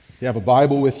If you have a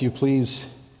Bible with you,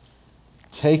 please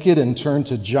take it and turn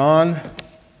to John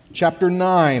chapter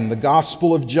 9, the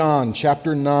Gospel of John,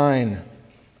 chapter 9. We're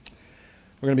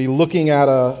going to be looking at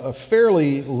a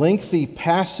fairly lengthy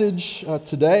passage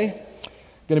today. I'm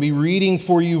going to be reading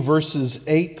for you verses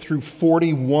 8 through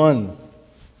 41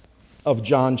 of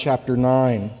John chapter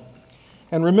 9.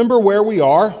 And remember where we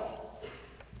are.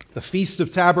 The Feast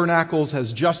of Tabernacles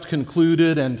has just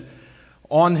concluded, and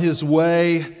on his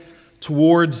way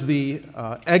towards the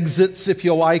exits, if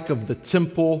you like, of the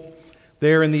temple,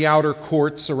 there in the outer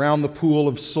courts around the pool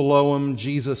of Siloam,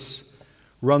 Jesus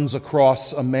runs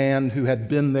across a man who had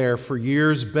been there for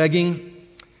years begging.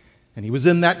 And he was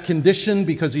in that condition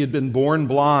because he had been born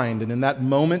blind. And in that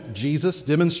moment, Jesus,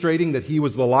 demonstrating that he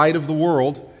was the light of the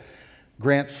world,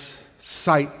 grants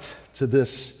sight to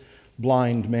this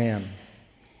blind man.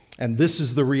 And this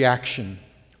is the reaction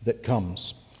that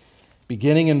comes.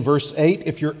 Beginning in verse 8,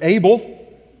 if you're able,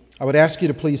 I would ask you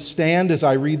to please stand as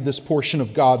I read this portion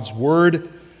of God's Word,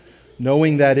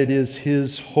 knowing that it is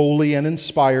His holy and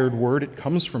inspired Word. It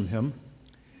comes from Him.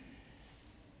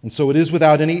 And so it is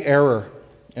without any error,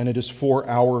 and it is for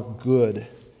our good.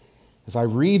 As I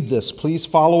read this, please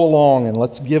follow along, and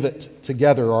let's give it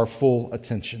together our full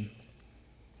attention.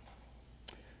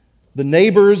 The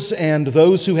neighbors and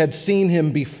those who had seen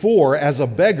him before as a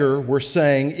beggar were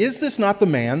saying, "Is this not the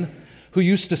man who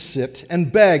used to sit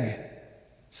and beg?"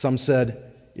 Some said,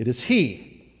 "It is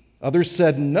he." Others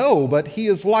said, "No, but he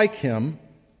is like him."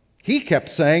 He kept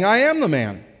saying, "I am the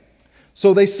man."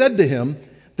 So they said to him,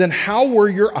 "Then how were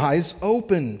your eyes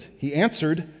opened?" He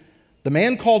answered, "The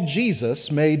man called Jesus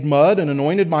made mud and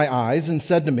anointed my eyes and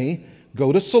said to me,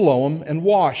 'Go to Siloam and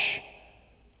wash.'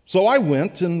 So I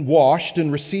went and washed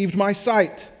and received my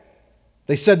sight."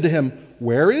 They said to him,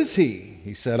 "Where is he?"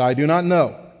 He said, "I do not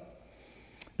know."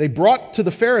 They brought to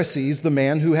the Pharisees the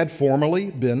man who had formerly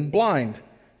been blind.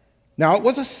 Now it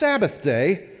was a Sabbath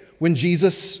day when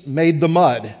Jesus made the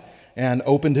mud and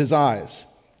opened his eyes.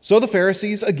 So the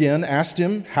Pharisees again asked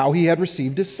him how he had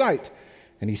received his sight.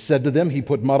 And he said to them, "He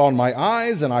put mud on my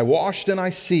eyes, and I washed, and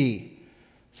I see."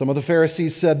 Some of the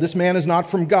Pharisees said, "This man is not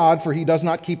from God, for he does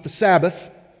not keep the Sabbath."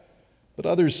 But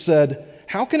others said,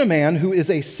 "How can a man who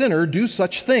is a sinner do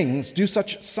such things, do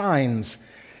such signs?"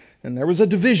 And there was a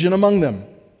division among them.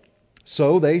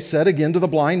 So they said again to the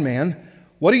blind man,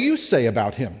 "What do you say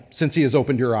about him, since he has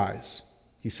opened your eyes?"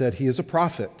 He said, "He is a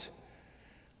prophet."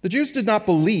 The Jews did not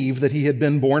believe that he had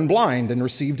been born blind and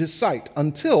received his sight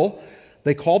until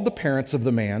they called the parents of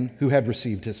the man who had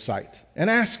received his sight and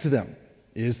asked them,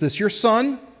 "Is this your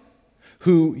son,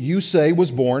 who you say was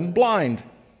born blind?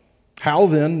 How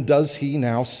then does he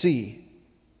now see?"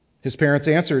 His parents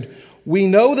answered, "We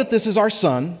know that this is our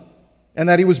son and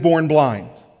that he was born blind.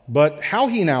 But how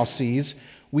he now sees,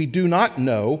 we do not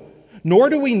know, nor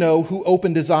do we know who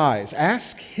opened his eyes.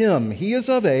 Ask him. He is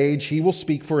of age. He will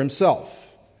speak for himself."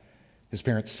 His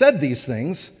parents said these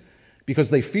things because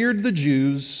they feared the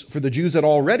Jews, for the Jews had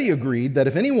already agreed that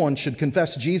if anyone should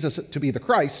confess Jesus to be the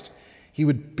Christ, he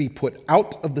would be put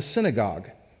out of the synagogue.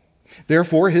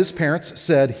 Therefore his parents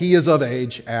said, "He is of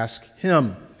age. Ask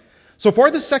him." So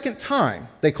for the second time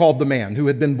they called the man who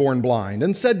had been born blind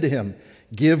and said to him,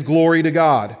 "Give glory to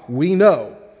God. We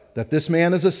know that this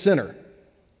man is a sinner."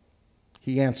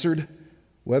 He answered,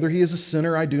 "Whether he is a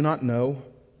sinner I do not know.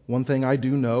 One thing I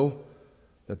do know,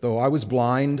 that though I was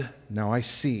blind, now I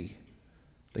see."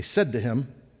 They said to him,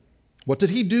 "What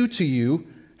did he do to you?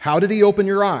 How did he open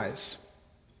your eyes?"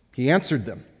 He answered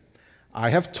them, "I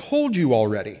have told you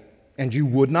already, and you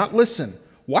would not listen.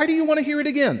 Why do you want to hear it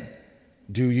again?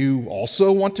 Do you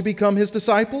also want to become his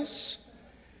disciples?"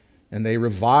 And they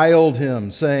reviled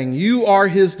him, saying, "You are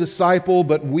his disciple,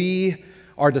 but we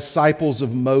are disciples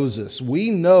of Moses.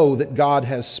 We know that God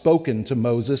has spoken to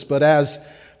Moses, but as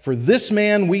for this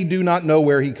man, we do not know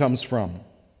where he comes from."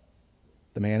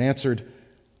 The man answered,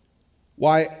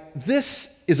 "Why, this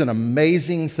is an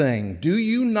amazing thing. Do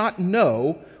you not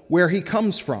know where he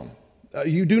comes from?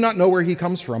 You do not know where he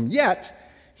comes from. Yet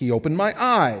he opened my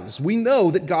eyes. We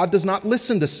know that God does not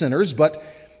listen to sinners, but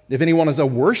if anyone is a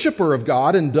worshiper of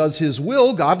God and does his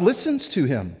will, God listens to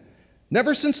him.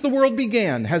 Never since the world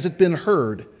began has it been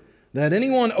heard that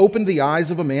anyone opened the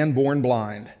eyes of a man born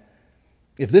blind.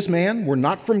 If this man were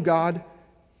not from God,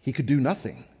 he could do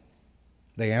nothing."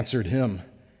 They answered him,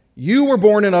 "You were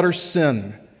born in utter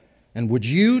sin, and would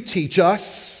you teach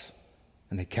us?"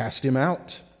 And they cast him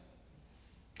out.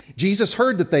 Jesus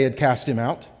heard that they had cast him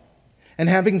out, and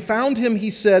having found him, he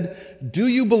said, "Do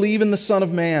you believe in the Son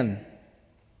of Man?"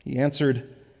 He answered,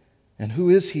 "And who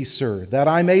is he, sir, that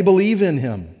I may believe in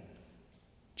him?"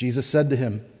 Jesus said to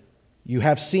him, "You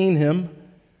have seen him,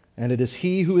 and it is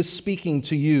he who is speaking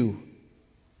to you."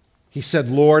 He said,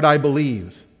 "Lord, I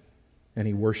believe," and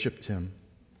he worshiped him.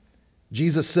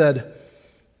 Jesus said,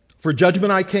 "For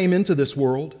judgment I came into this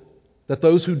world, that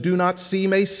those who do not see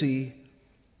may see,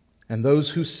 and those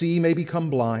who see may become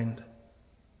blind."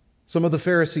 Some of the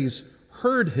Pharisees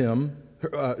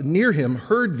near him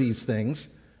heard these things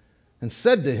and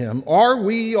said to him, "Are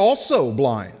we also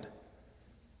blind?"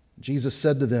 Jesus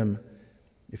said to them,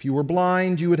 "If you were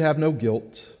blind, you would have no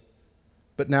guilt.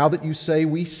 But now that you say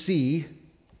we see,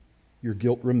 your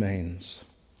guilt remains."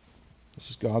 This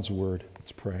is God's word.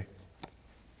 Let's pray.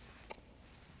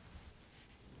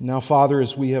 Now, Father,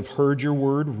 as we have heard your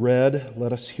word read,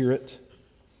 let us hear it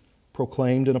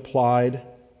proclaimed and applied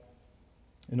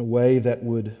in a way that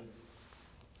would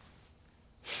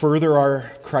further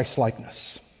our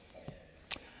Christ-likeness.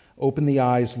 Open the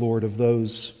eyes, Lord, of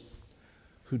those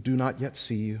who do not yet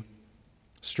see you.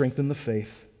 Strengthen the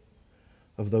faith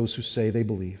of those who say they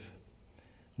believe.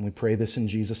 And we pray this in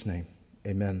Jesus' name.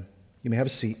 Amen. You may have a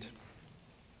seat.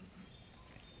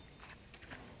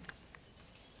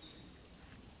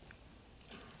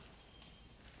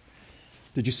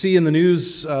 Did you see in the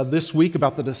news this week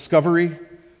about the discovery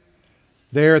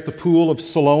there at the Pool of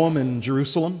Siloam in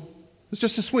Jerusalem? It was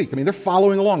just this week. I mean, they're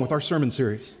following along with our sermon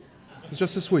series. It was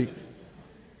just this week.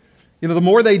 You know, the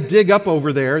more they dig up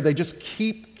over there, they just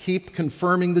keep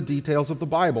confirming the details of the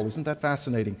Bible. Isn't that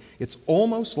fascinating? It's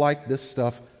almost like this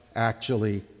stuff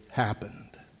actually happened.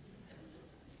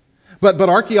 But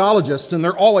archaeologists, and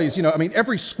they're always,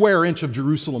 every square inch of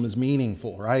Jerusalem is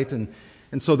meaningful, right? And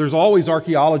so there's always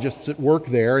archaeologists at work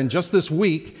there. And just this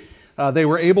week, they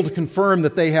were able to confirm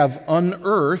that they have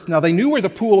unearthed. Now, they knew where the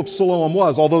Pool of Siloam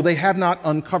was, although they have not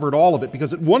uncovered all of it,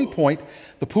 because at one point,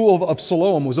 the Pool of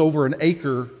Siloam was over an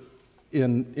acre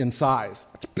in size.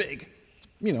 That's big.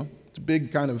 It's a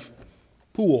big kind of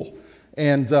pool.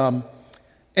 And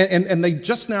they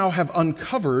just now have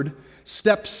uncovered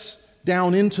steps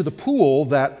down into the pool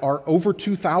that are over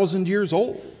 2,000 years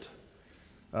old.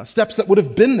 Steps that would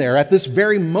have been there at this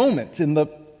very moment in the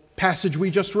passage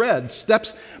we just read.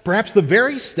 Steps, perhaps the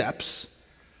very steps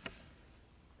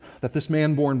that this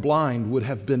man born blind would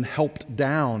have been helped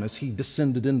down as he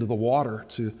descended into the water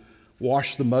to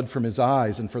wash the mud from his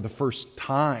eyes and for the first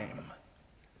time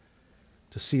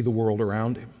to see the world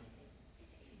around him.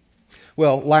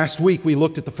 Well, last week we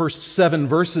looked at the first 7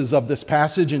 verses of this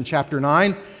passage in chapter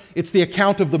 9. It's the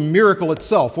account of the miracle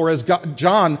itself, or as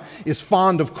John is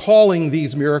fond of calling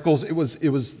these miracles, it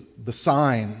was the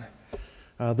sign.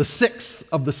 The 6th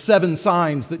of the 7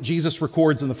 signs that Jesus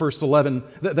records in the first 11,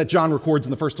 that John records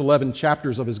in the first 11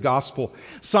 chapters of his gospel.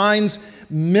 Signs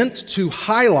meant to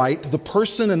highlight the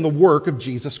person and the work of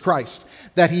Jesus Christ.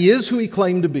 That he is who he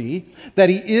claimed to be, that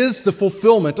he is the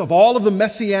fulfillment of all of the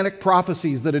messianic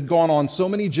prophecies that had gone on so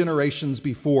many generations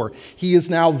before. He is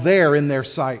now there in their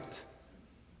sight.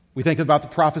 We think about the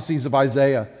prophecies of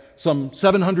Isaiah, some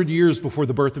 700 years before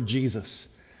the birth of Jesus,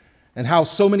 and how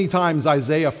so many times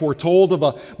Isaiah foretold of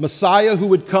a Messiah who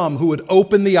would come, who would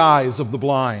open the eyes of the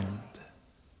blind.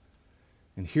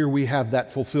 And here we have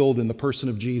that fulfilled in the person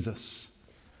of Jesus.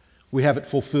 We have it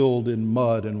fulfilled in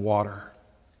mud and water.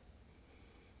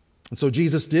 And so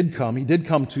Jesus did come. He did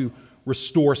come to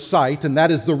restore sight, and that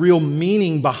is the real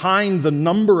meaning behind the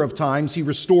number of times he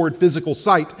restored physical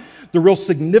sight. The real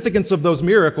significance of those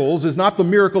miracles is not the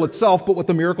miracle itself, but what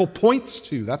the miracle points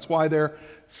to. That's why they're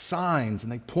signs,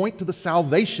 and they point to the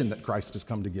salvation that Christ has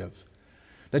come to give.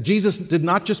 That Jesus did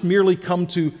not just merely come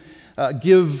to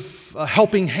give a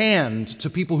helping hand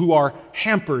to people who are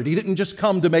hampered. He didn't just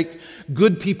come to make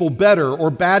good people better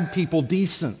or bad people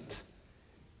decent.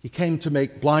 He came to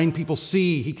make blind people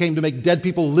see. He came to make dead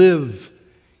people live.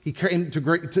 He came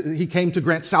to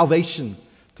grant salvation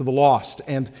to the lost.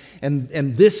 And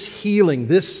this healing,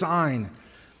 this sign,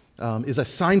 is a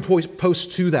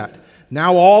signpost to that.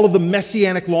 Now all of the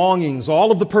messianic longings,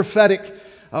 all of the prophetic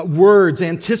words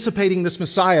anticipating this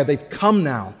Messiah, they've come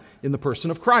now in the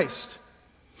person of Christ.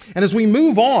 And as we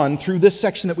move on through this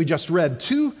section that we just read,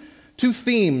 two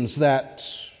themes that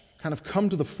kind of come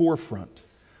to the forefront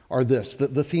are this,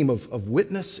 the theme of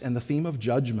witness and the theme of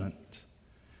judgment.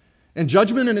 And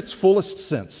judgment in its fullest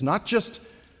sense, not just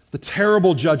the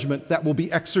terrible judgment that will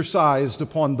be exercised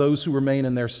upon those who remain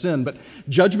in their sin, but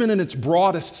judgment in its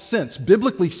broadest sense.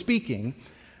 Biblically speaking,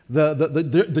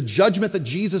 the judgment that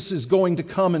Jesus is going to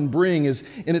come and bring is,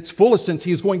 in its fullest sense,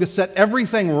 he is going to set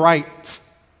everything right.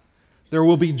 There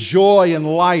will be joy and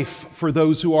life for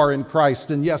those who are in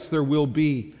Christ. And yes, there will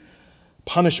be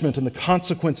punishment and the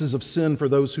consequences of sin for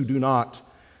those who do not.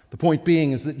 The point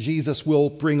being is that Jesus will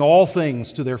bring all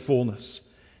things to their fullness.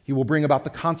 He will bring about the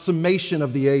consummation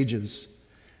of the ages.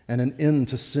 and an end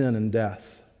to sin and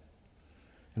death.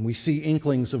 And we see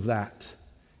inklings of that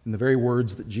in the very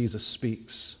words that Jesus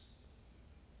speaks.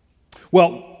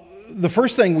 Well, the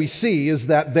first thing we see is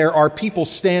that there are people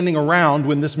standing around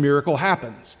when this miracle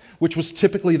happens, which was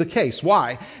typically the case.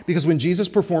 Why? Because when Jesus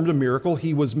performed a miracle,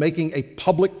 he was making a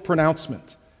public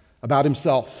pronouncement about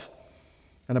himself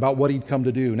and about what he'd come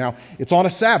to do. Now, it's on a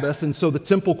Sabbath, and so the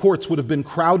temple courts would have been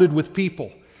crowded with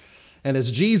people. And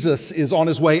as Jesus is on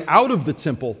his way out of the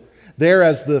temple, there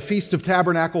as the Feast of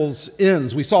Tabernacles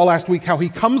ends, we saw last week how he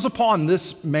comes upon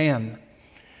this man,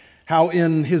 how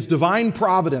in his divine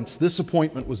providence this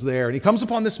appointment was there. And he comes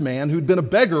upon this man who'd been a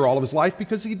beggar all of his life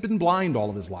because he'd been blind all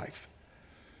of his life.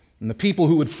 And the people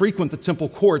who would frequent the temple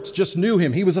courts just knew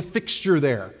him. He was a fixture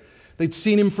there. They'd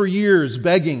seen him for years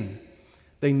begging.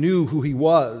 They knew who he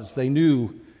was. They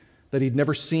knew that he'd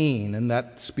never seen, and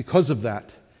that because of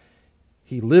that,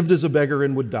 he lived as a beggar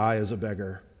and would die as a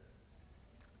beggar.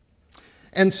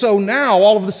 And so now,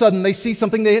 all of a sudden, they see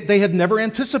something they had never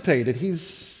anticipated.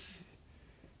 He's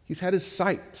had his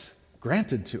sight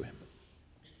granted to him.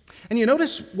 And you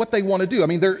notice what they want to do. I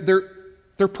mean,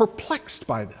 they're perplexed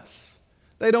by this.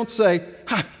 They don't say,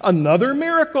 another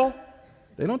miracle.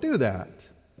 They don't do that.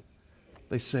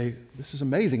 They say, this is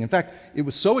amazing. In fact, it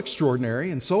was so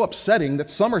extraordinary and so upsetting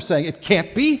that some are saying, it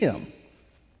can't be him.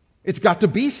 It's got to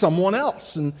be someone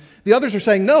else. And the others are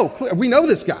saying, no, we know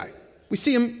this guy. We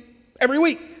see him every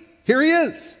week. Here he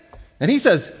is. And he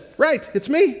says, right, it's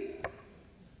me.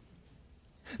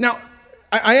 Now,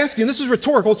 I ask you, and this is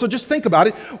rhetorical, so just think about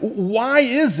it.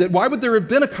 Why would there have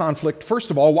been a conflict,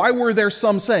 first of all? Why were there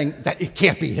some saying that it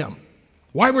can't be him?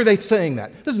 Why were they saying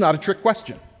that? This is not a trick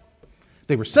question.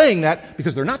 They were saying that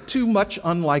because they're not too much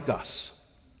unlike us.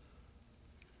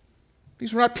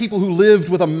 These were not people who lived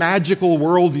with a magical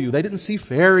worldview. They didn't see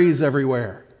fairies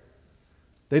everywhere.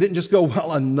 They didn't just go,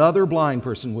 well, another blind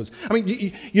person was. I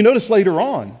mean, you notice later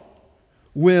on,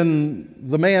 when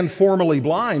the man formerly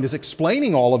blind is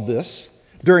explaining all of this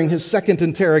during his second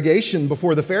interrogation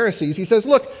before the Pharisees, he says,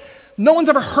 look, no one's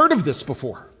ever heard of this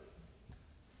before.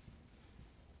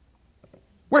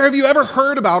 Where have you ever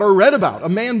heard about or read about a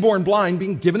man born blind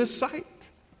being given his sight?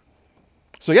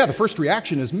 So yeah, the first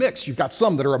reaction is mixed. You've got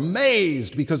some that are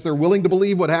amazed because they're willing to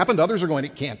believe what happened. Others are going,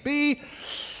 it can't be.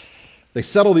 They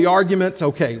settle the argument.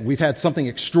 Okay, we've had something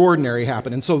extraordinary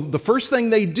happen. And so the first thing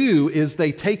they do is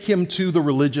they take him to the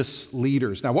religious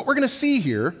leaders. Now, what we're going to see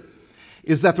here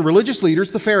is that the religious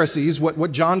leaders, the Pharisees,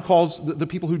 what John calls, the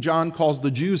people who John calls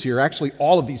the Jews here, actually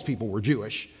all of these people were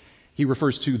Jewish. He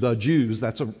refers to the Jews.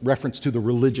 That's a reference to the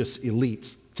religious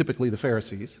elites, typically the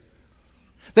Pharisees.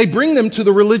 They bring them to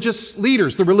the religious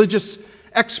leaders, the religious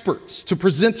experts, to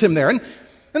present him there.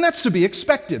 And that's to be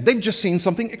expected. They've just seen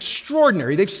something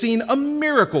extraordinary. They've seen a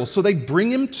miracle. So they bring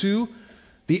him to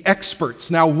the experts.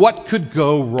 Now, what could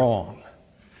go wrong?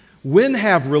 When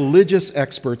have religious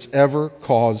experts ever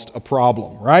caused a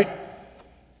problem, right?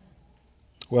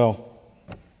 Well,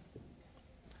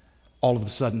 all of a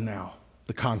sudden now,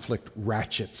 the conflict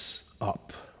ratchets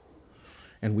up.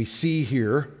 And we see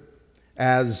here,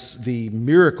 as the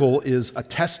miracle is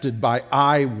attested by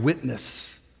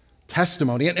eyewitness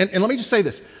testimony. And let me just say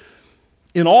this.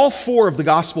 In all four of the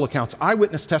gospel accounts,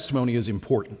 eyewitness testimony is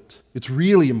important. It's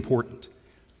really important.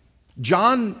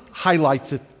 John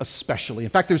highlights it especially. In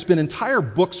fact, there's been entire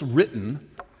books written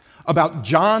about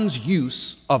John's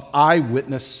use of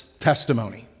eyewitness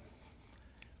testimony.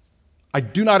 I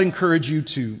do not encourage you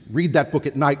to read that book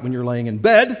at night when you're laying in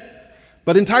bed,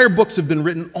 but entire books have been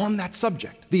written on that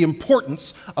subject, the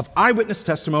importance of eyewitness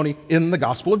testimony in the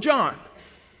Gospel of John.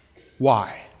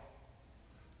 Why?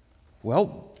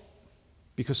 Well,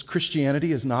 because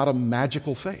Christianity is not a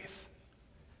magical faith.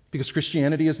 Because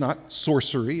Christianity is not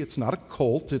sorcery, it's not a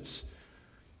cult, it's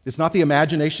not the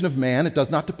imagination of man, it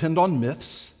does not depend on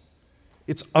myths.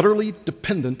 It's utterly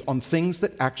dependent on things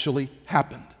that actually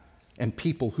happened and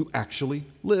people who actually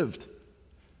lived.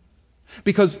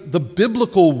 Because the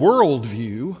biblical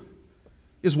worldview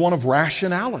is one of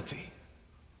rationality,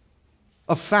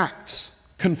 of facts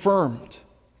confirmed,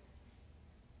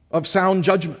 of sound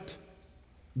judgment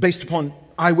based upon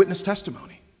eyewitness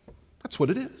testimony. That's what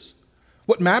it is.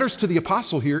 What matters to the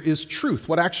apostle here is truth,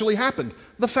 what actually happened,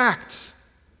 the facts.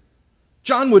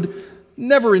 John would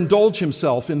never indulge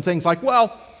himself in things like,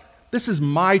 well, this is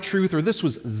my truth or this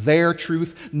was their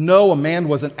truth. No, a man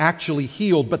wasn't actually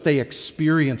healed, but they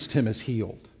experienced him as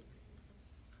healed.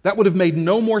 That would have made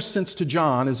no more sense to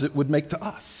John as it would make to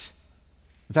us.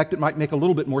 In fact, it might make a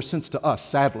little bit more sense to us,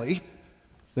 sadly,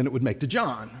 than it would make to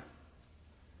John.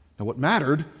 Now, what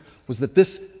mattered was that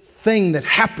this thing that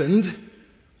happened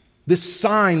This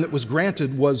sign that was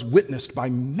granted was witnessed by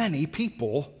many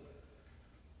people.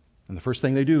 And the first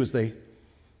thing they do is they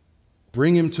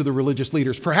bring him to the religious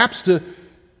leaders, perhaps to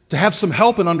have some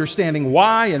help in understanding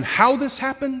why and how this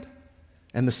happened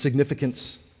and the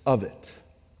significance of it.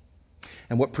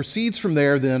 And what proceeds from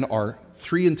there then are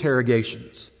 3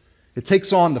 interrogations. It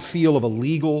takes on the feel of a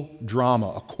legal drama,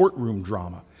 a courtroom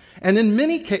drama. And in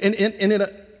many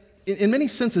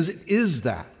senses, it is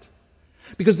that.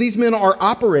 Because these men are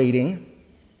operating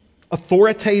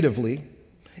authoritatively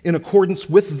in accordance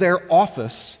with their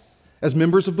office as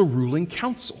members of the ruling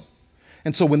council.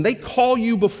 And so when they call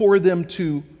you before them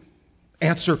to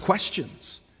answer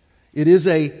questions, it is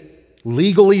a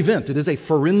legal event. It is a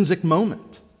forensic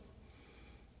moment.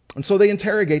 And so they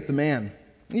interrogate the man.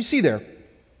 And you see there,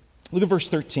 look at verse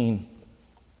 13.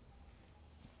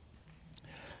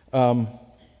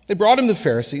 They brought him to the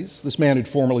Pharisees, this man who'd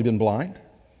formerly been blind.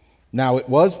 Now it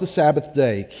was the Sabbath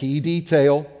day, key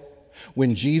detail,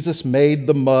 when Jesus made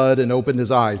the mud and opened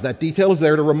his eyes. That detail is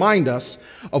there to remind us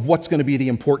of what's going to be the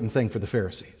important thing for the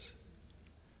Pharisees.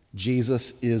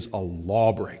 Jesus is a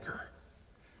lawbreaker.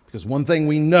 Because one thing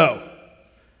we know,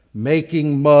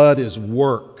 making mud is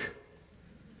work.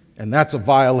 And that's a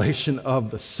violation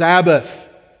of the Sabbath.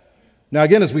 Now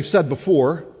again, as we've said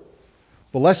before,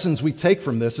 the lessons we take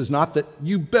from this is not that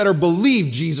you better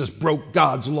believe Jesus broke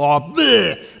God's law.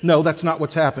 Blech. No, that's not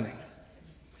what's happening.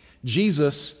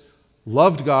 Jesus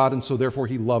loved God, and so therefore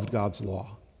he loved God's law.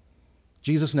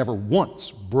 Jesus never once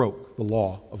broke the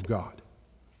law of God.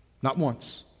 Not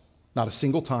once. Not a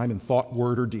single time in thought,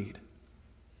 word, or deed.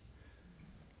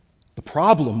 The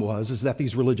problem is that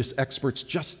these religious experts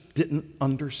just didn't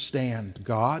understand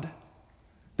God.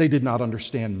 They did not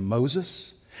understand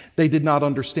Moses. They did not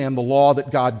understand the law that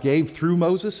God gave through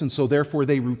Moses, and so therefore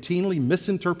they routinely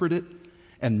misinterpreted it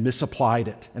and misapplied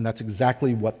it. And that's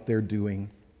exactly what they're doing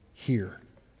here.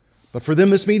 But for them,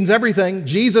 this means everything.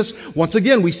 Jesus, once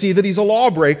again, we see that he's a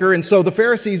lawbreaker, and so the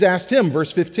Pharisees asked him,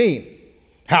 verse 15,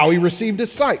 how he received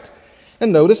his sight.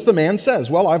 And notice the man says,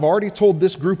 well, I've already told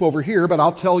this group over here, but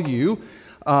I'll tell you,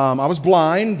 I was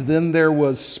blind, then there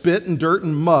was spit and dirt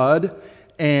and mud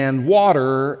and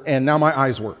water, and now my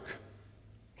eyes work.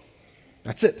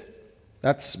 That's it.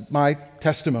 That's my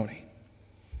testimony.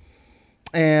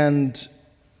 And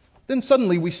then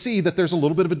suddenly we see that there's a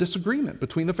little bit of a disagreement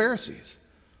between the Pharisees.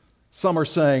 Some are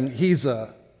saying he's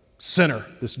a sinner,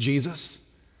 this Jesus.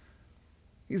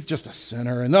 He's just a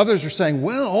sinner. And others are saying,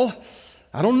 well,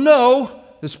 I don't know.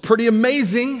 It's pretty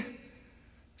amazing.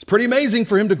 It's pretty amazing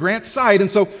for him to grant sight.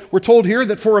 And so we're told here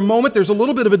that for a moment there's a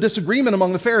little bit of a disagreement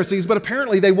among the Pharisees, but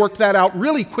apparently they worked that out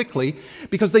really quickly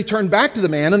because they turn back to the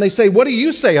man and they say, what do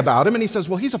you say about him? And he says,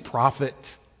 well, he's a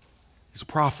prophet. He's a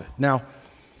prophet. Now,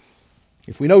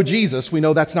 if we know Jesus, we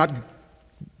know that's not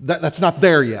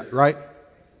there yet, right?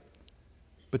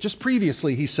 But just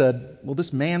previously he said, well,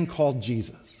 this man called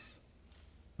Jesus.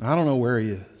 I don't know where he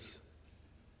is.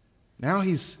 Now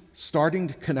he's starting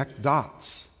to connect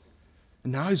dots.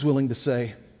 And now he's willing to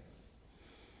say,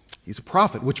 he's a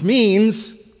prophet, which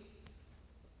means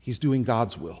he's doing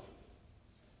God's will.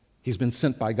 He's been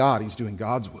sent by God. He's doing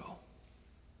God's will.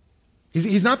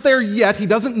 He's not there yet. He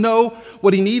doesn't know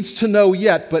what he needs to know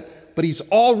yet, but he's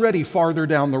already farther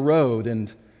down the road.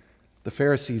 And the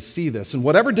Pharisees see this. And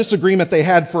whatever disagreement they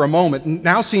had for a moment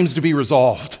now seems to be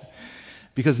resolved.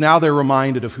 Because now they're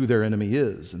reminded of who their enemy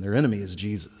is. And their enemy is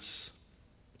Jesus.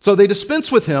 So they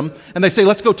dispense with him and they say,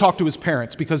 let's go talk to his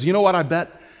parents, because you know what I bet?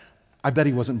 I bet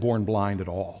he wasn't born blind at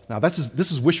all. Now this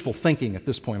is wishful thinking at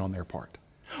this point on their part.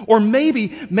 Or maybe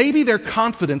their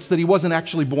confidence that he wasn't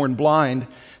actually born blind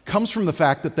comes from the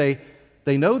fact that they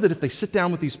know that if they sit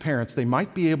down with these parents, they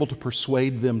might be able to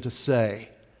persuade them to say,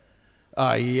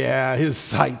 yeah, his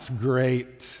sight's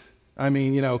great. I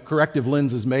mean, corrective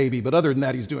lenses maybe, but other than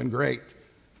that, he's doing great.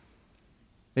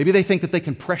 Maybe they think that they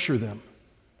can pressure them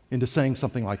into saying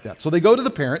something like that. So they go to the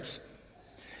parents,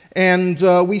 and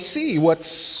we see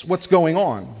what's going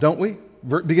on, don't we?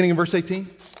 Beginning in verse 18.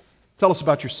 Tell us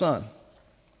about your son.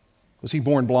 Was he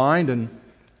born blind? And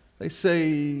they say,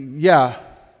 yeah,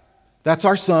 that's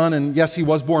our son, and yes, he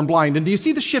was born blind. And do you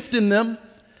see the shift in them?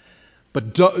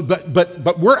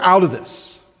 But we're out of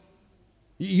this.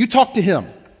 You talk to him.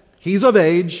 He's of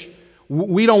age.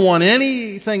 We don't want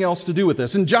anything else to do with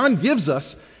this. And John gives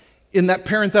us, in that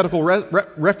parenthetical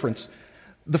reference,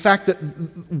 the fact that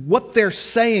what they're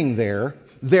saying there,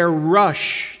 their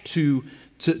rush to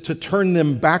turn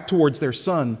them back towards their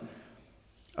son,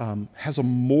 has a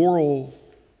moral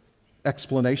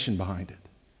explanation behind it,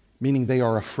 meaning they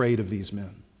are afraid of these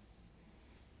men.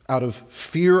 Out of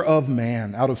fear of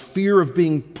man, out of fear of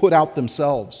being put out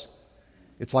themselves,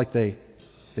 it's like they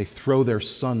they throw their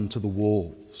son to the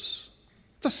wolves.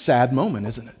 It's a sad moment,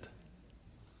 isn't it?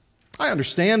 I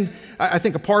understand. I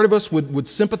think a part of us would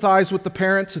sympathize with the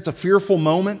parents. It's a fearful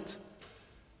moment.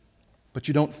 But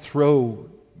you don't throw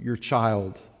your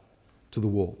child to the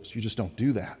wolves. You just don't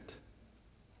do that.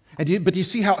 But do you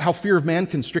see how fear of man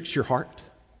constricts your heart?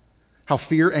 How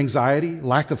fear, anxiety,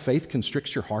 lack of faith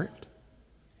constricts your heart?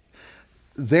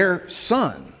 Their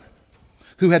son,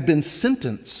 who had been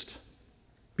sentenced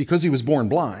because he was born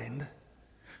blind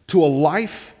to a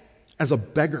life as a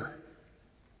beggar,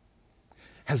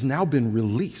 has now been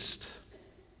released.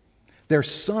 Their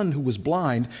son, who was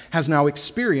blind, has now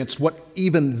experienced what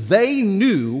even they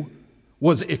knew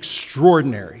was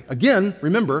extraordinary. Again,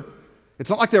 remember, it's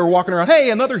not like they were walking around,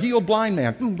 hey, another healed blind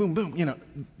man. Boom, boom, boom.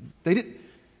 They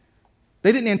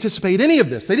didn't anticipate any of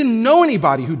this. They didn't know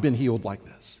anybody who'd been healed like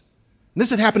this. And this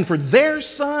had happened for their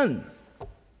son.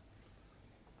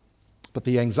 But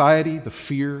the anxiety, the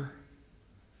fear,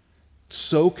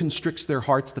 so constricts their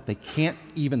hearts that they can't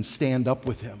even stand up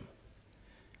with him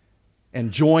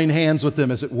and join hands with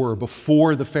them, as it were,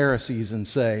 before the Pharisees and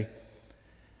say,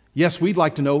 yes, we'd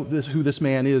like to know who this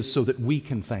man is so that we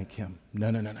can thank him. No.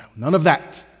 None of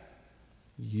that.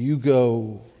 You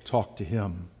go talk to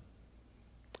him.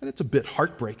 And it's a bit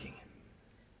heartbreaking.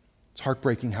 It's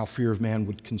heartbreaking how fear of man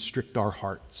would constrict our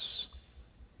hearts.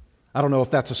 I don't know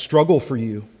if that's a struggle for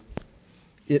you.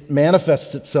 It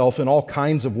manifests itself in all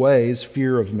kinds of ways,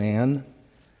 fear of man.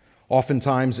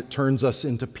 Oftentimes it turns us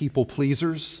into people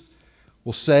pleasers.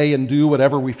 We'll say and do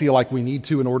whatever we feel like we need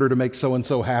to in order to make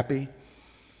so-and-so happy.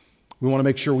 We want to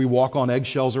make sure we walk on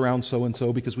eggshells around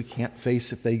so-and-so because we can't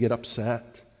face if they get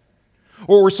upset.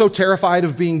 Or we're so terrified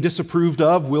of being disapproved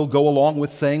of, we'll go along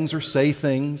with things or say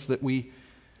things that we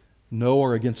know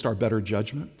are against our better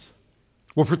judgment.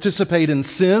 We'll participate in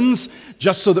sins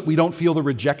just so that we don't feel the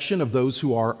rejection of those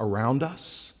who are around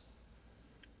us.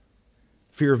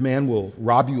 Fear of man will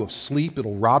rob you of sleep.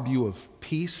 It'll rob you of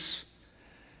peace.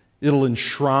 It'll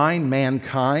enshrine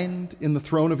mankind in the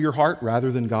throne of your heart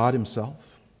rather than God himself.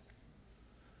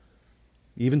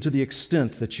 Even to the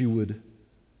extent that you would,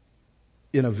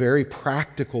 in a very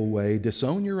practical way,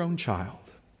 disown your own child,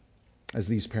 as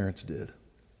these parents did.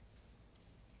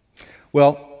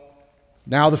 Well,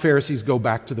 now the Pharisees go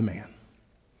back to the man.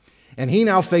 And he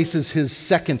now faces his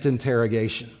second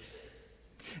interrogation.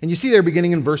 And you see there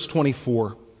beginning in verse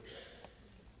 24.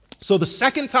 So the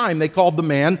second time they called the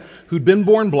man who'd been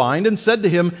born blind and said to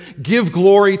him, give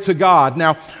glory to God.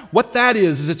 Now, what that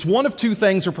is it's one of two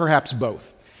things or perhaps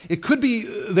both. It could be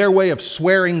their way of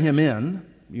swearing him in,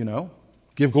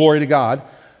 give glory to God.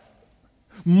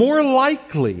 More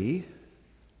likely,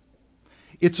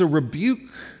 it's a rebuke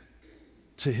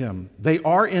to him. They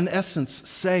are, in essence,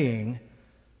 saying,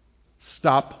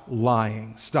 stop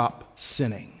lying, stop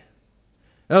sinning.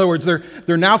 In other words,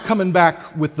 they're now coming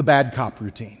back with the bad cop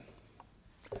routine.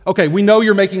 Okay, we know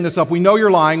you're making this up. We know you're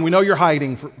lying. We know you're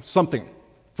hiding something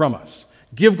from us.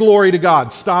 Give glory to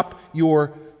God. Stop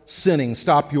your sinning.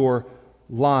 Stop your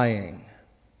lying.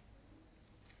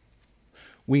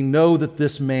 We know that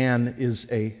this man is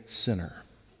a sinner.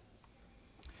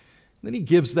 Then he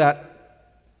gives that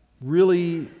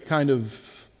really kind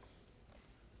of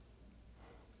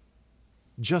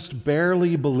just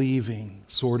barely believing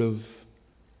sort of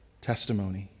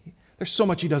testimony. There's so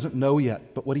much he doesn't know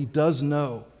yet, but what he does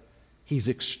know, he's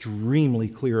extremely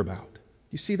clear about.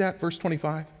 You see that, verse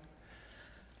 25?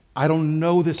 I don't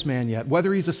know this man yet.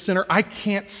 Whether he's a sinner, I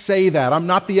can't say that. I'm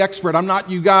not the expert. I'm not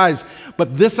you guys.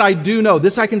 But this I do know.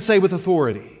 This I can say with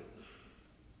authority.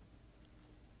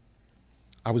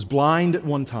 I was blind at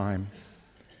one time,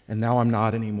 and now I'm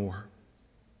not anymore.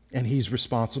 And he's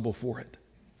responsible for it.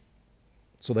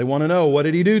 So they want to know, what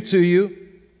did he do to you?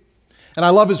 And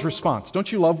I love his response.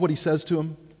 Don't you love what he says to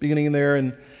him, beginning there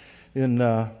in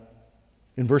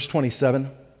verse 27?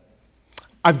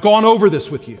 I've gone over this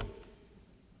with you.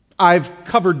 I've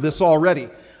covered this already.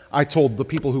 I told the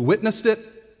people who witnessed it.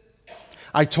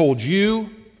 I told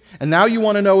you. And now you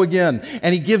want to know again.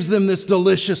 And he gives them this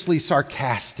deliciously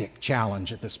sarcastic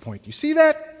challenge at this point. You see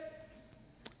that?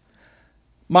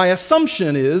 My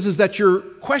assumption is that you're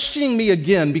questioning me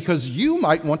again because you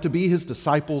might want to be his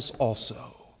disciples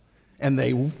also. And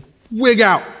they wig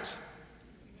out.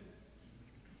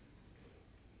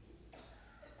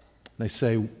 They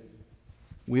say,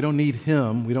 we don't need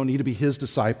him. We don't need to be his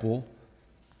disciple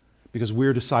because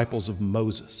we're disciples of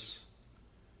Moses.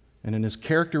 And in his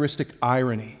characteristic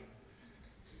irony,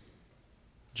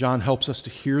 John helps us to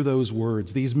hear those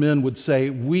words. These men would say,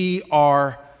 we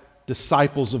are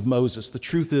disciples of Moses. The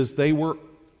truth is, they were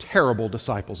terrible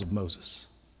disciples of Moses.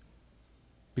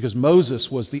 Because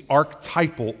Moses was the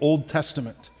archetypal Old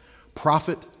Testament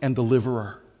prophet and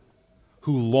deliverer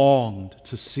who longed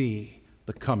to see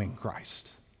the coming Christ,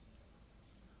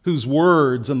 whose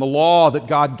words and the law that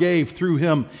God gave through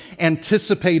him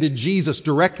anticipated Jesus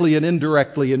directly and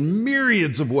indirectly in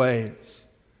myriads of ways.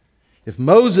 If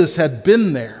Moses had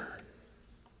been there,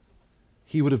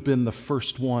 he would have been the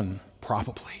first one,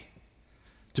 probably,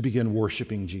 to begin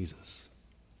worshiping Jesus.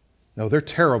 No, they're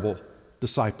terrible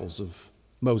disciples of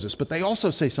Moses, but they also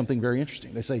say something very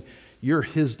interesting. They say, you're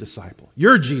his disciple.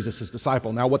 You're Jesus'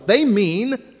 disciple. Now, what they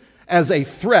mean as a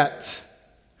threat,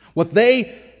 what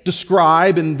they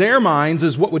describe in their minds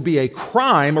as what would be a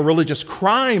crime, a religious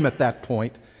crime at that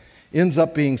point, ends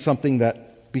up being something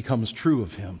that becomes true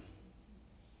of him.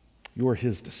 You're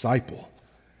his disciple.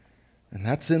 And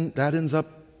that ends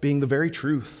up being the very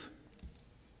truth.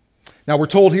 Now, we're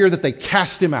told here that they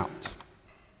cast him out.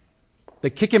 They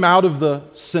kick him out of the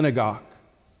synagogue.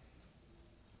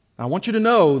 I want you to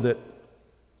know that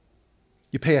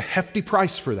you pay a hefty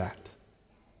price for that.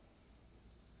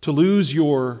 To lose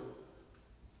your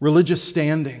religious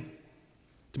standing,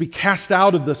 to be cast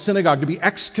out of the synagogue, to be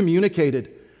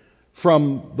excommunicated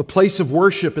from the place of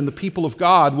worship and the people of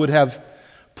God would have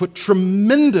put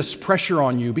tremendous pressure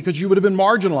on you because you would have been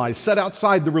marginalized, set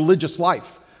outside the religious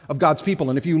life of God's people.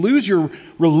 And if you lose your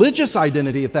religious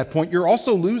identity at that point, you're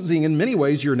also losing in many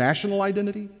ways your national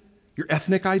identity, your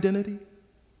ethnic identity,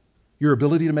 your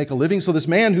ability to make a living. So this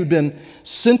man who'd been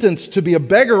sentenced to be a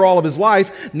beggar all of his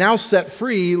life, now set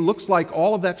free, looks like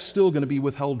all of that's still going to be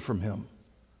withheld from him.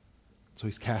 So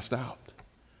he's cast out.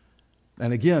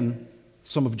 And again,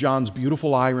 some of John's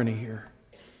beautiful irony here.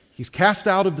 He's cast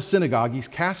out of the synagogue. He's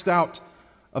cast out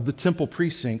of the temple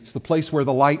precincts, the place where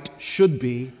the light should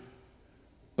be.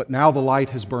 But now the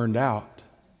light has burned out.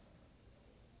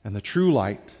 And the true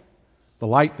light, the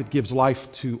light that gives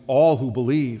life to all who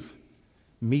believe,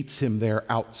 meets him there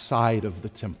outside of the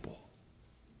temple.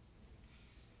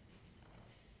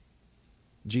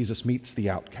 Jesus meets the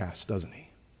outcast, doesn't he?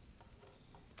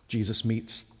 Jesus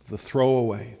meets the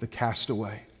throwaway, the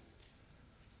castaway,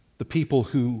 the people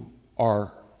who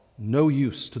are no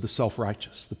use to the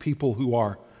self-righteous, the people who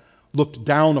are looked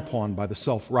down upon by the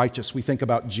self-righteous. We think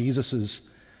about Jesus'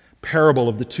 parable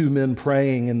of the two men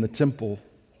praying in the temple.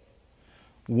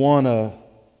 One a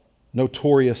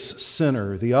notorious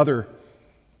sinner, the other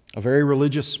a very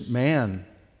religious man.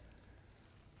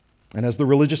 And as the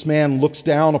religious man looks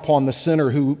down upon the sinner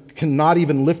who cannot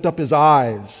even lift up his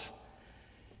eyes,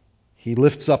 he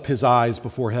lifts up his eyes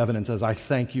before heaven and says, I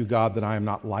thank you, God, that I am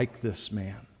not like this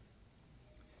man.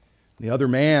 The other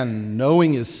man,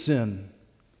 knowing his sin,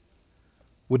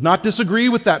 would not disagree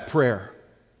with that prayer.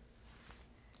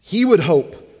 He would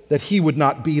hope that he would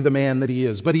not be the man that he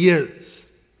is, but he is.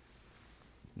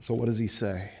 And so what does he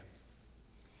say?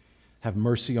 Have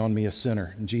mercy on me, a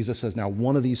sinner. And Jesus says, now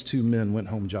one of these two men went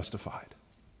home justified.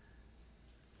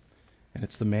 And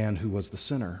it's the man who was the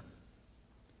sinner.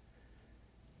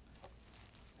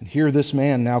 And here this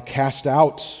man, now cast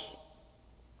out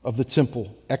of the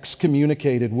temple,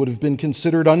 excommunicated, would have been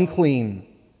considered unclean,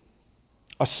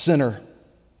 a sinner,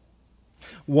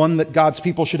 one that God's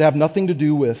people should have nothing to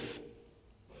do with.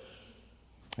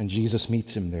 And Jesus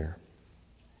meets him there.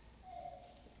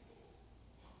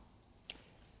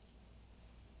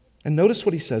 And notice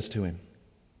what he says to him.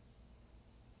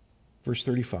 Verse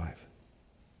 35.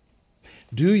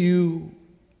 Do you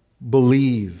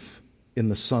believe in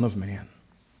the Son of Man?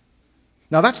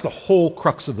 Now that's the whole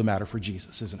crux of the matter for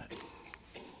Jesus, isn't it?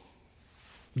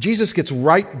 Jesus gets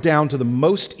right down to the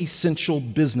most essential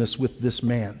business with this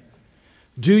man.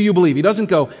 Do you believe? He doesn't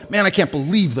go, man, I can't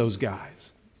believe those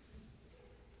guys.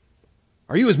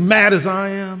 Are you as mad as I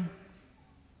am?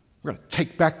 We're going to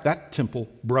take back that temple,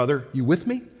 brother. You with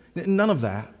me? None of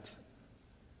that.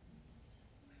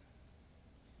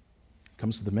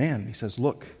 Comes to the man. He says,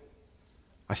 look,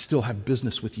 I still have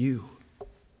business with you.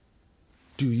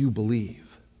 Do you believe?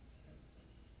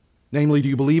 Namely, do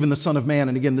you believe in the Son of Man?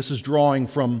 And again, this is drawing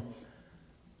from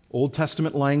Old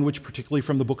Testament language, particularly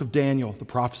from the book of Daniel, the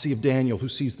prophecy of Daniel, who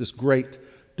sees this great,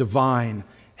 divine,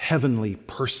 heavenly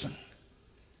person.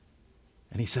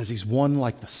 And he says he's one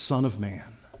like the Son of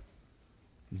Man.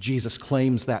 Jesus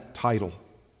claims that title.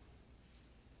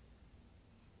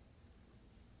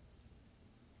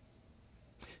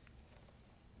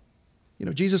 You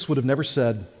know, Jesus would have never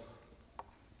said,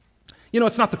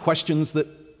 it's not the questions that,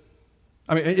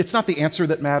 it's not the answer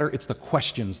that matter, it's the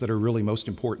questions that are really most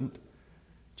important.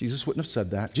 Jesus wouldn't have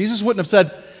said that. Jesus wouldn't have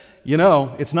said,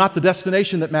 it's not the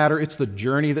destination that matter, it's the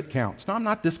journey that counts. No, I'm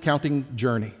not discounting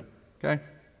Journey, okay?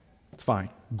 It's fine.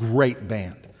 Great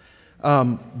band.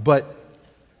 But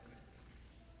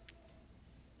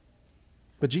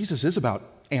But Jesus is about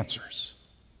answers.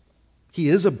 He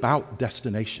is about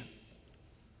destination.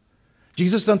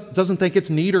 Jesus doesn't think it's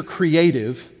neat or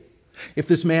creative if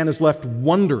this man is left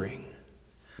wondering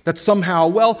that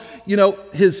somehow,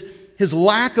 his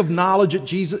lack of knowledge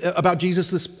about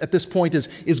Jesus at this point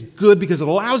is good because it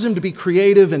allows him to be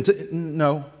creative and to...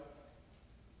 No.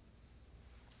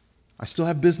 I still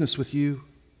have business with you.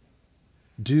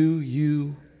 Do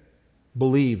you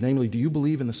believe? Namely, do you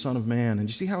believe in the Son of Man? And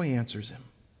you see how he answers him?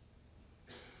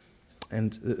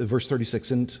 And verse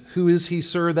 36, and who is he,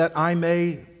 sir, that I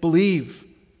may believe?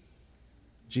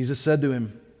 Jesus said to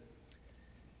him,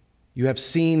 you have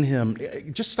seen him.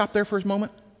 Just stop there for a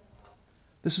moment.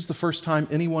 This is the first time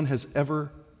anyone has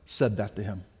ever said that to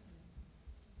him.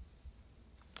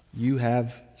 You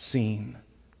have seen.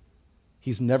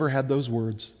 He's never had those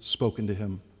words spoken to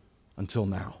him until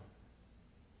now.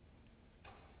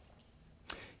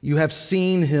 You have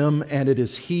seen him, and it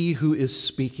is he who is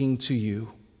speaking to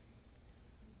you.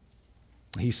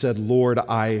 He said, Lord,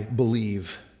 I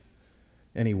believe.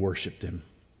 And he worshiped him.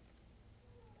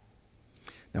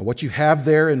 Now, what you have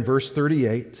there in verse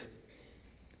 38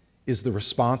 is the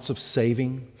response of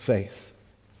saving faith.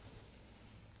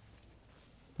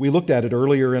 We looked at it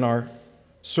earlier in our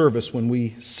service when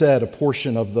we said a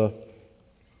portion of the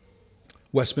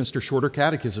Westminster Shorter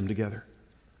Catechism together.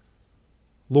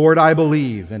 Lord, I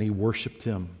believe, and he worshiped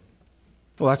him.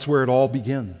 Well, that's where it all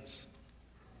begins.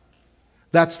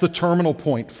 That's the terminal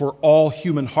point for all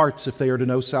human hearts if they are to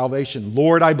know salvation.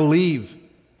 Lord, I believe.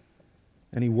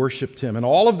 And he worshiped him. And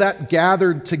all of that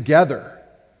gathered together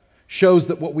shows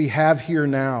that what we have here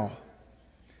now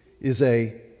is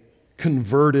a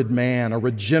converted man, a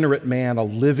regenerate man, a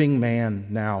living man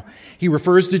now. He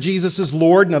refers to Jesus as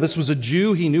Lord. Now, this was a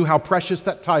Jew. He knew how precious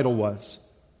that title was.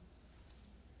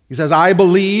 He says, I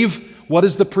believe. What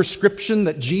is the prescription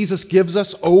that Jesus gives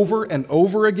us over and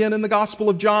over again in the Gospel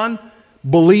of John?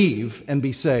 Believe and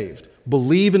be saved.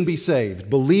 Believe and be saved.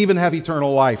 Believe and have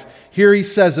eternal life. Here he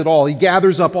says it all. He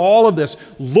gathers up all of this.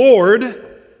 Lord,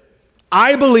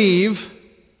 I believe.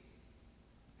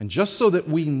 And just so that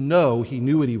we know he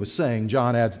knew what he was saying,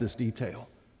 John adds this detail.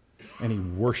 And he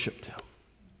worshiped him.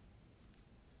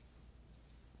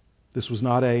 This was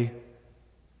not a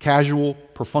casual,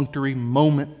 perfunctory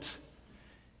moment.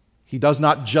 He does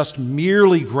not just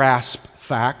merely grasp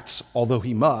facts, although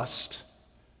he must.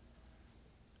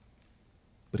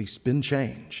 But he's been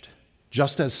changed.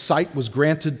 Just as sight was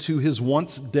granted to his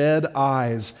once dead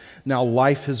eyes, now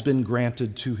life has been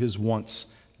granted to his once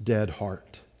dead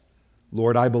heart.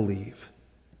 Lord, I believe.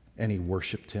 And he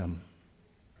worshiped him.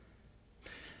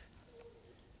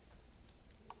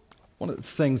 One of the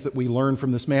things that we learn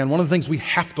from this man, one of the things we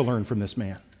have to learn from this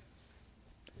man,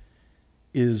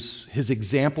 is his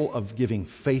example of giving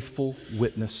faithful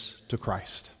witness to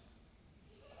Christ.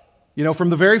 You know, from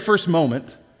the very first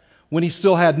moment, when he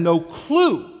still had no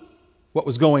clue what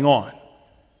was going on,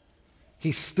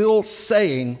 he's still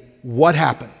saying what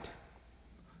happened.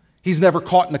 He's never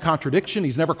caught in a contradiction.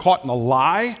 He's never caught in a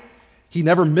lie. He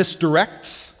never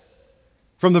misdirects.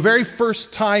 From the very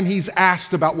first time he's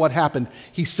asked about what happened,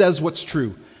 he says what's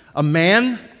true. A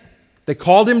man, they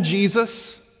called him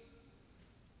Jesus,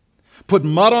 put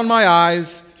mud on my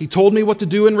eyes. He told me what to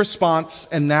do in response,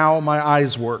 and now my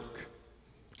eyes work.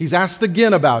 He's asked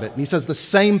again about it, and he says the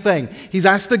same thing. He's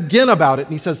asked again about it,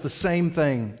 and he says the same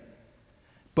thing.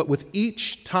 But with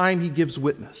each time he gives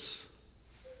witness,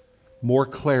 more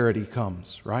clarity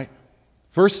comes, right?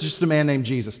 First, just a man named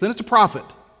Jesus. Then it's a prophet.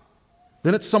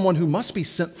 Then it's someone who must be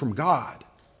sent from God.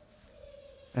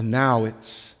 And now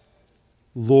it's,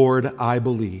 Lord, I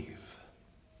believe.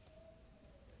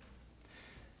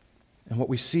 And what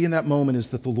we see in that moment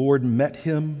is that the Lord met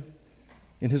him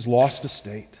in his lost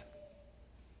estate.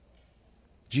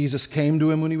 Jesus came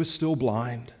to him when he was still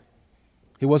blind.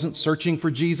 He wasn't searching for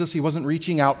Jesus. He wasn't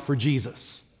reaching out for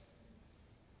Jesus.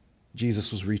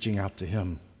 Jesus was reaching out to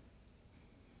him.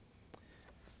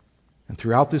 And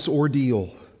throughout this ordeal,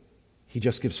 he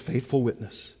just gives faithful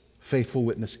witness,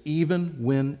 even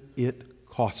when it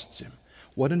costs him.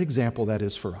 What an example that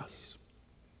is for us.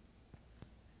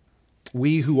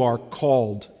 We who are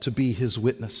called to be his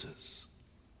witnesses.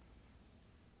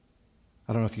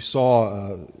 I don't know if you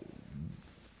saw,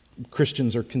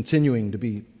 Christians are continuing to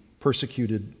be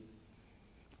persecuted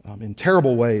in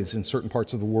terrible ways in certain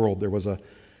parts of the world. There was a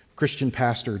Christian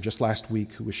pastor just last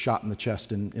week who was shot in the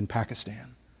chest in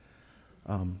Pakistan.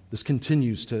 This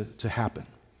continues to happen.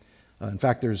 In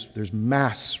fact, there's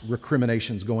mass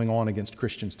recriminations going on against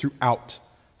Christians throughout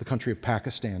the country of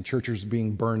Pakistan. Churches are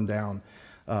being burned down.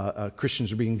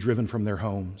 Christians are being driven from their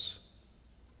homes.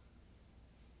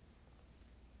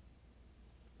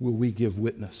 will we give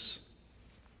witness?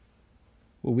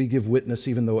 Will we give witness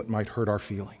even though it might hurt our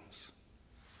feelings?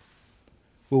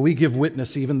 Will we give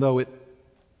witness even though it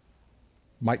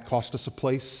might cost us a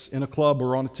place in a club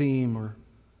or on a team, or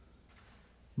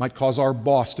might cause our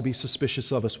boss to be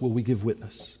suspicious of us? Will we give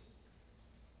witness?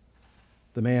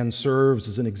 The man serves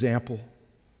as an example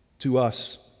to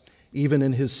us. Even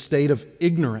in his state of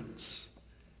ignorance,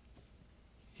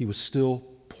 he was still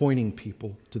pointing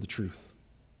people to the truth.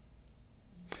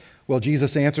 Well,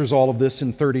 Jesus answers all of this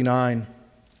in 39,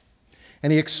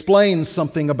 and he explains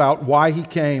something about why he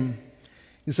came.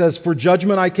 He says, "For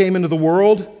judgment I came into the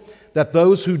world, that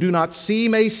those who do not see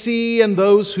may see, and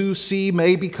those who see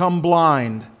may become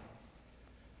blind."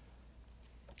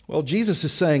 Well, Jesus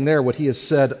is saying there what he has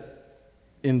said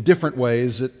in different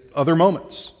ways at other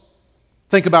moments.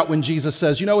 Think about when Jesus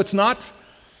says, it's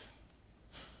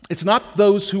not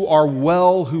those who are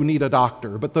well who need a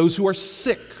doctor, but those who are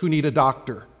sick who need a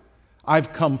doctor.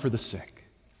 I've come for the sick.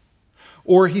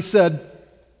 Or he said,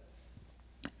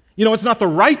 it's not the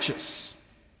righteous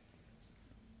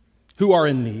who are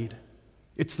in need,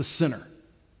 it's the sinner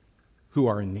who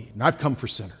are in need. And I've come for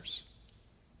sinners.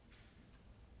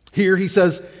 Here he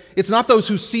says, it's not those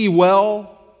who see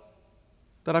well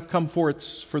that I've come for,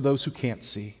 it's for those who can't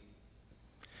see.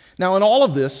 Now, in all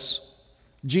of this,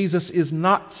 Jesus is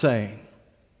not saying,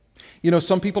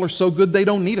 some people are so good they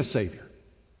don't need a Savior.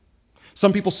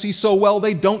 Some people see so well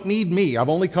they don't need me. I've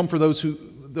only come for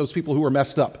those people who are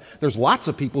messed up. There's lots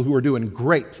of people who are doing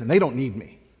great and they don't need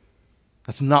me.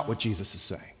 That's not what Jesus is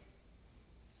saying.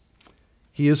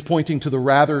 He is pointing to the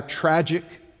rather tragic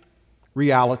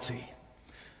reality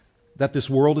that this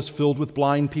world is filled with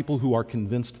blind people who are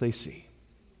convinced they see.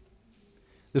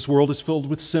 This world is filled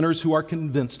with sinners who are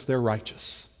convinced they're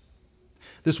righteous.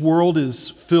 This world is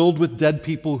filled with dead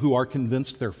people who are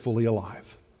convinced they're fully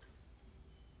alive.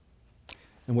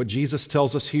 And what Jesus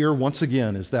tells us here once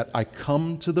again is that I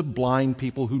come to the blind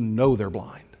people who know they're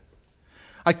blind.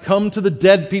 I come to the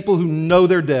dead people who know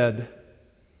they're dead.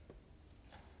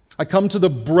 I come to the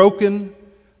broken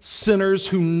sinners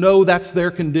who know that's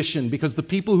their condition, because the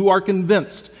people who are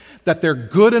convinced that they're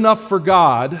good enough for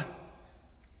God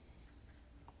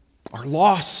are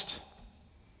lost.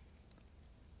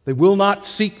 They will not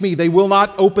seek me. They will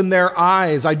not open their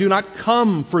eyes. I do not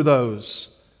come for those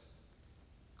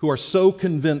who are so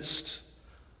convinced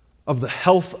of the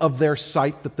health of their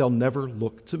sight that they'll never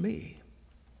look to me.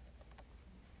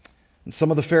 And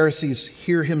some of the Pharisees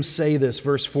hear him say this,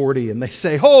 verse 40, and they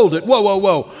say, hold it, whoa, whoa,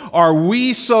 whoa, are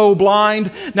we so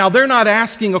blind? Now, they're not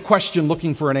asking a question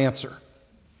looking for an answer.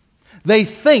 They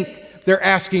think they're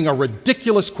asking a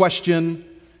ridiculous question,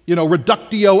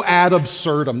 reductio ad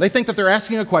absurdum. They think that they're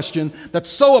asking a question that's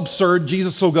so absurd,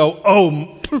 Jesus will go,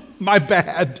 oh, my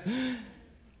bad.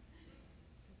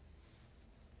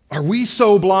 Are we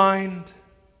so blind?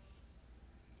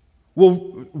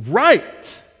 Well,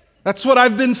 right. That's what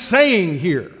I've been saying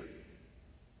here.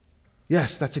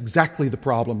 Yes, that's exactly the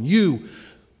problem. You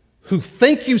who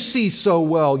think you see so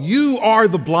well, you are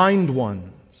the blind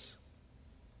ones.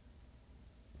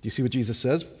 Do you see what Jesus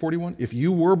says? 41. If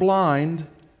you were blind,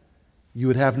 you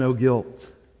would have no guilt.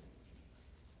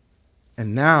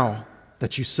 And now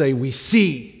that you say we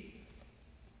see,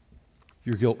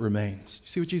 your guilt remains. Do you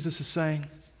see what Jesus is saying?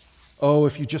 Oh,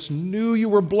 if you just knew you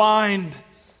were blind,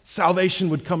 salvation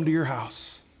would come to your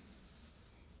house.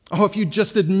 Oh, if you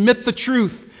just admit the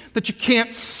truth that you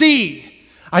can't see,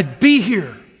 I'd be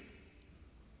here.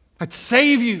 I'd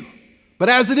save you. But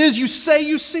as it is, you say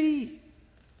you see.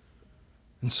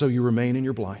 And so you remain in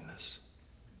your blindness.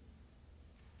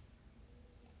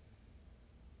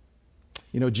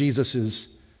 Jesus is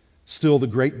still the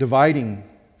great dividing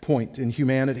point in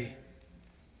humanity.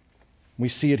 We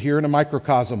see it here in a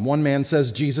microcosm. One man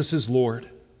says Jesus is Lord,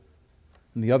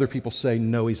 and the other people say,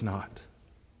 no, he's not.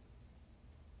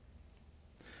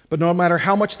 But no matter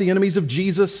how much the enemies of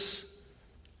Jesus,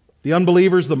 the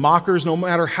unbelievers, the mockers, no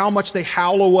matter how much they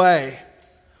howl away,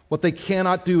 what they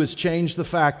cannot do is change the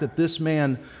fact that this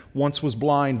man once was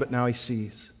blind, but now he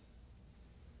sees.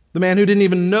 The man who didn't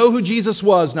even know who Jesus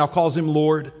was now calls him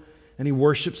Lord, and he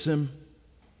worships him.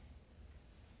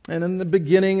 And in the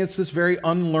beginning, it's this very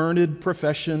unlearned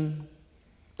profession.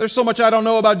 There's so much I don't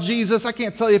know about Jesus. I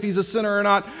can't tell you if he's a sinner or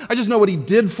not. I just know what he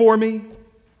did for me.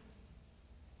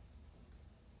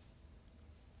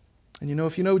 And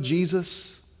if you know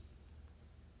Jesus,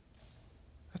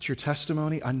 that's your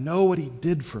testimony. I know what he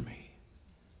did for me.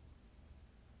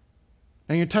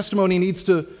 And your testimony needs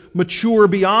to mature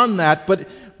beyond that, but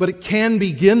it can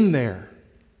begin there.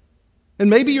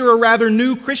 And maybe you're a rather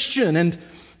new Christian, and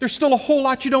there's still a whole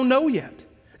lot you don't know yet.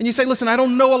 And you say, listen, I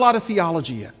don't know a lot of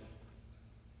theology yet.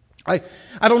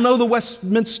 I don't know the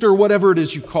Westminster, whatever it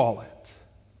is you call it.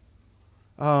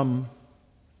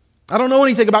 I don't know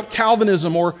anything about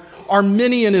Calvinism or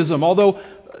Arminianism, although,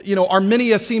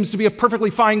 Armenia seems to be a perfectly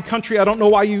fine country. I don't know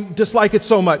why you dislike it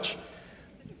so much.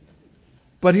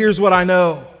 But here's what I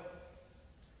know.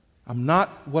 I'm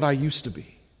not what I used to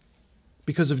be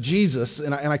because of Jesus,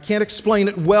 and I can't explain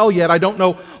it well yet. I don't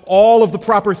know all of the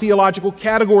proper theological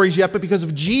categories yet, but because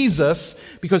of Jesus,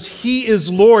 because He is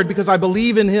Lord, because I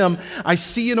believe in Him, I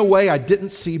see in a way I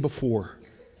didn't see before.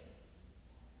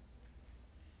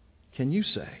 Can you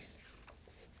say,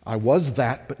 I was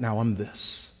that, but now I'm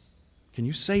this? Can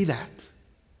you say that?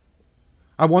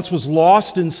 I once was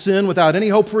lost in sin without any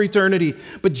hope for eternity,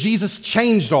 but Jesus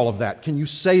changed all of that. Can you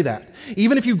say that?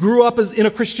 Even if you grew up in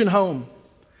a Christian home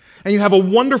and you have a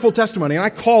wonderful testimony, and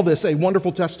I call this a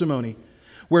wonderful testimony,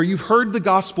 where you've heard the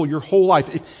gospel your whole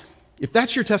life. If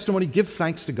that's your testimony, give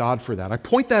thanks to God for that. I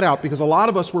point that out because a lot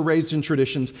of us were raised in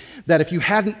traditions that if you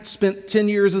hadn't spent 10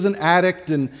 years as an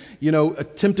addict and,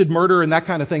 attempted murder and that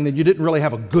kind of thing, then you didn't really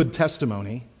have a good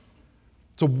testimony.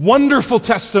 It's a wonderful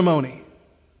testimony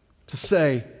to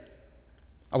say,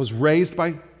 I was raised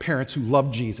by parents who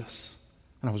loved Jesus,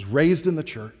 and I was raised in the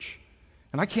church,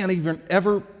 and I can't even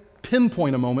ever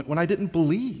pinpoint a moment when I didn't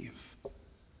believe.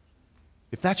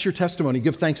 If that's your testimony,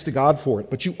 give thanks to God for it.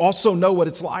 But you also know what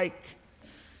it's like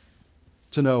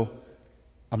to know,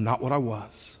 I'm not what I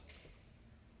was.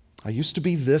 I used to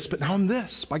be this, but now I'm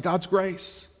this by God's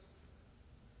grace.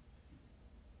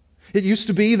 It used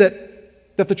to be that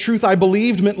the truth I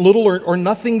believed meant little or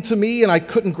nothing to me, and I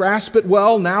couldn't grasp it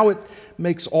well. Now it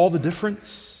makes all the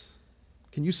difference.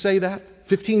 Can you say that?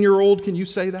 15-year-old, can you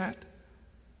say that?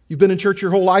 You've been in church your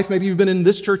whole life. Maybe you've been in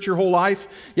this church your whole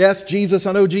life. Yes, Jesus,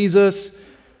 I know Jesus.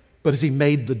 But has He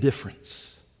made the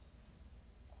difference?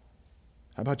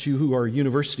 How about you who are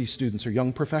university students or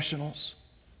young professionals?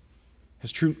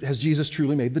 Has Jesus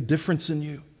truly made the difference in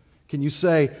you? Can you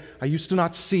say, I used to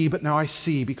not see, but now I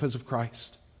see because of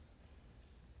Christ?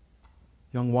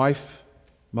 Young wife,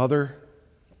 mother,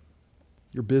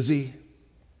 you're busy,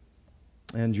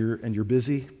 and you're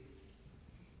busy, and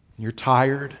you're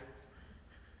tired,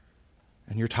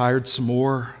 and you're tired some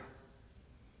more.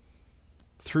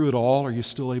 Through it all, are you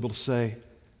still able to say,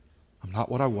 I'm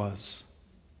not what I was.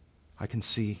 I can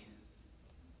see.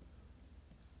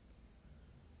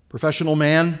 Professional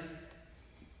man,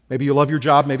 maybe you love your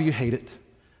job, maybe you hate it.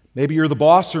 Maybe you're the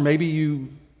boss, or maybe you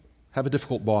have a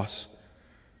difficult boss.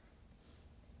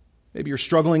 Maybe you're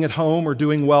struggling at home or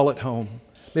doing well at home.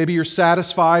 Maybe you're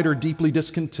satisfied or deeply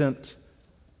discontent.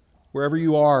 Wherever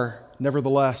you are,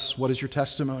 nevertheless, what is your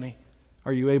testimony?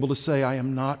 Are you able to say, I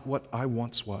am not what I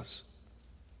once was?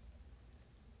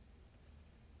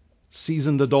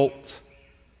 Seasoned adult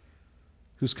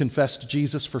who's confessed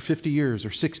Jesus for 50 years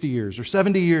or 60 years or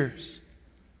 70 years.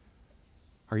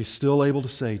 Are you still able to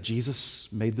say, Jesus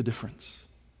made the difference?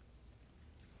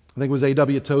 I think it was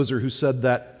A.W. Tozer who said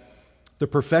that the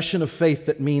profession of faith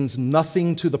that means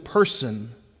nothing to the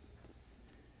person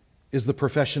is the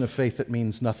profession of faith that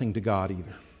means nothing to God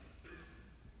either.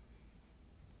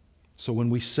 So when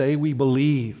we say we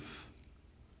believe,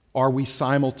 are we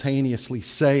simultaneously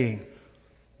saying,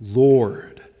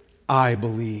 Lord, I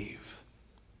believe,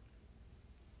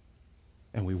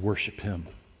 and we worship Him?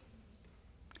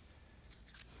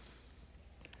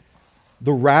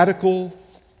 The radical,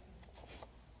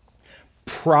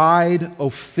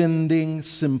 pride-offending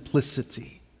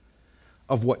simplicity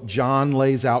of what John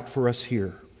lays out for us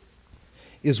here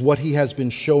is what he has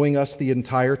been showing us the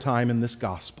entire time in this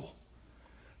gospel.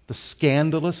 The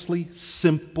scandalously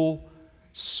simple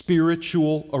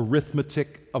spiritual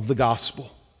arithmetic of the gospel.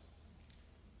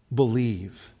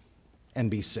 Believe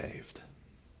and be saved.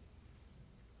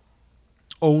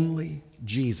 Only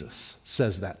Jesus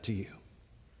says that to you.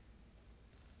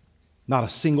 Not a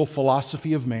single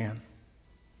philosophy of man.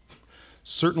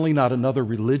 Certainly not another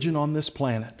religion on this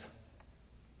planet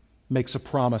makes a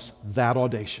promise that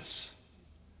audacious,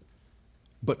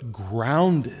 but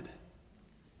grounded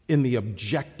in the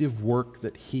objective work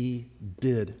that He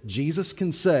did. Jesus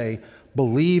can say,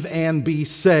 believe and be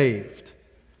saved,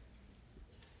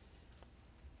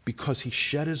 because He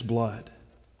shed His blood,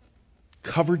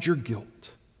 covered your guilt,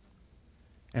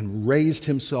 and raised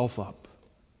Himself up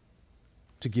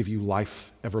to give you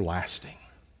life everlasting.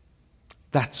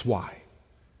 That's why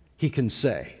He can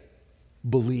say,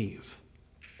 believe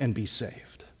and be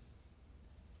saved.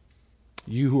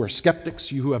 You who are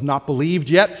skeptics, you who have not believed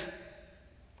yet,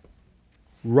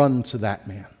 run to that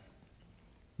man.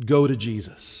 Go to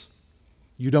Jesus.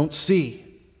 You don't see.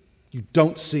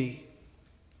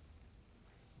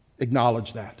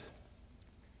 Acknowledge that.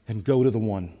 And go to the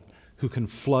one who can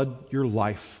flood your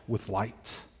life with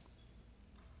light.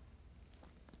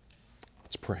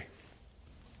 Let's pray.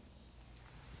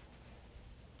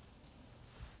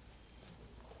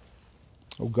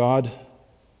 Oh God,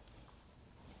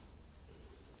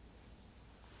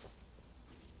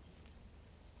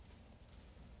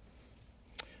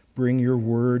 bring your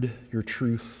word, your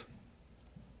truth,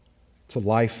 to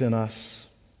life in us.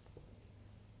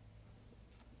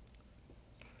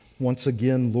 Once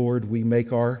again, Lord, we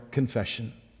make our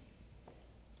confession.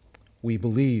 We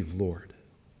believe, Lord,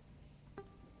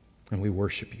 and we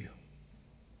worship you.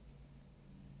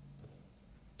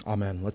 Amen.